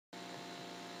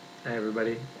Hi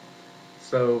everybody.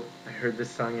 So I heard this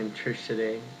song in church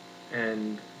today,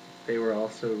 and they were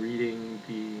also reading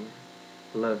the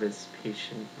 "Love is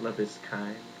patient, love is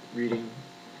kind" reading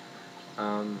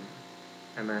um,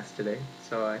 at mass today.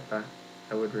 So I thought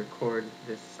I would record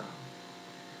this song.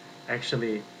 I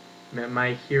actually met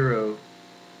my hero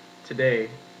today.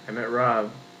 I met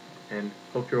Rob, and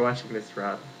hope you're watching this,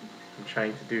 Rob. I'm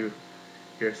trying to do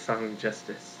your song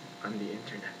justice on the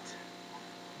internet.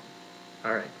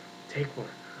 All right, take one.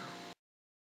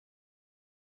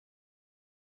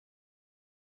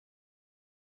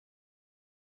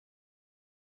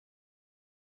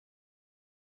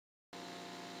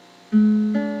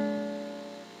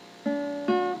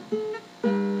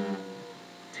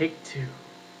 Take two.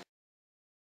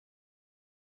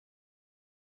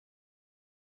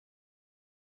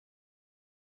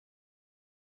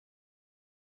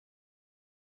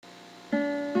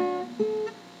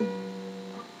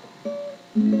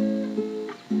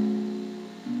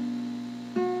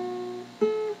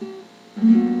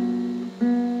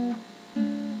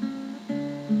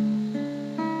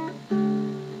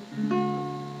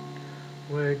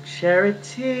 Where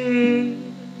charity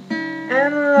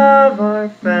and love are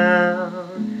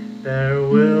found, there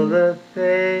will the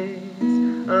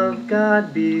face of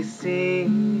God be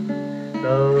seen.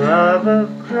 The love of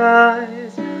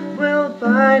Christ will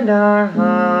bind our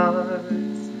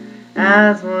hearts,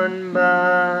 as one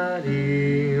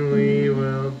body we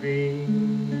will be.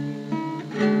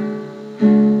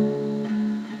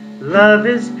 Love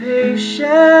is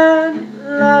patient,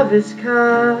 love is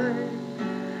kind,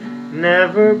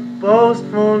 never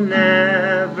boastful,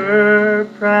 never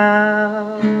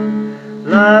proud.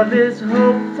 Love is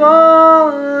hopeful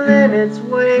in its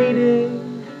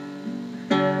waiting,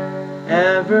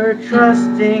 ever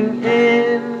trusting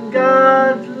in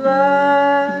God's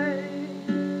light.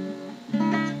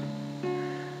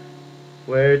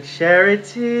 Where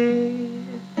charity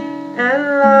and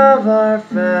love are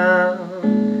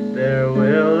found, there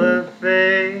will the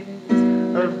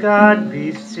face of God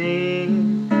be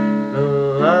seen. The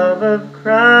love of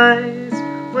Christ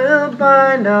will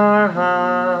bind our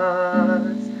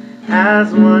hearts,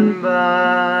 as one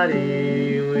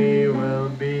body we will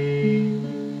be.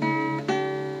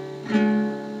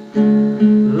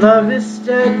 Love is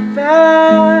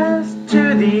steadfast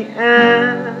to the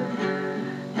end,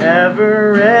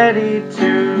 ever ready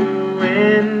to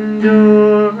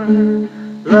endure.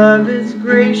 Love is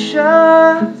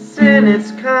gracious in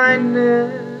its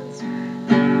kindness,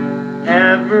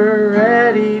 ever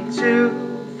ready to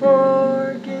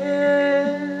forgive.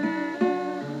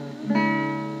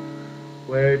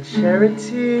 Where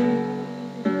charity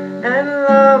and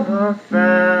love are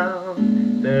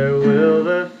found, there will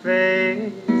the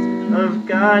face of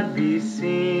God be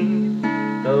seen.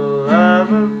 The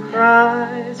love of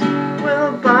Christ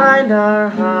will bind our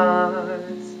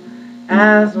hearts,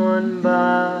 as one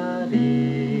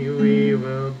body we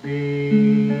will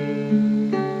be.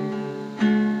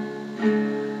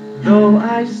 Though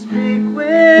I speak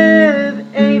with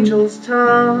angels'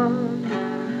 tongue,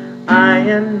 I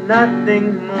am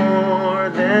nothing more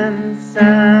than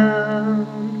sound.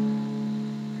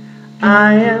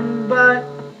 I am but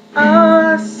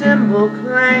a cymbal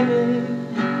clanging,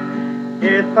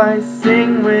 if I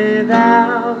sing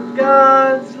without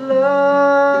God's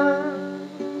love.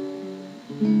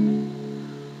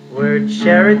 Where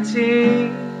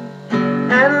charity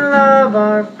and love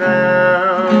are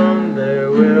found, there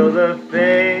will the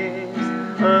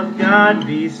face of God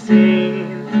be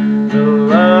seen. The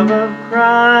love of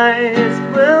Christ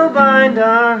will bind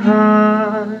our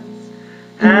hearts,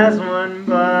 as one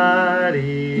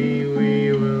body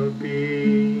we will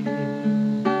be.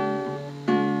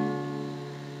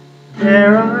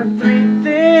 There are three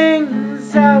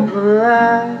things that will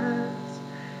last.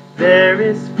 There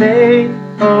is faith,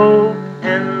 hope,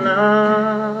 and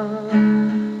love.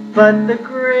 But the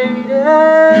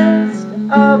greatest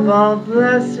of all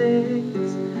blessings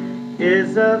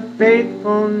is the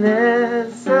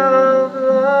faithfulness of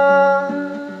love.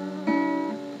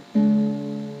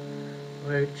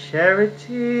 Where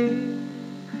charity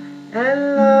and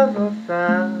love are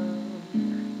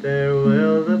found, there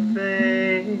will the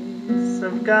face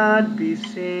of God be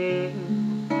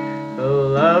seen. The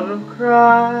love of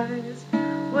Christ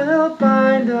will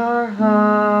bind our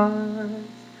hearts,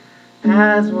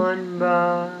 as one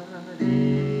body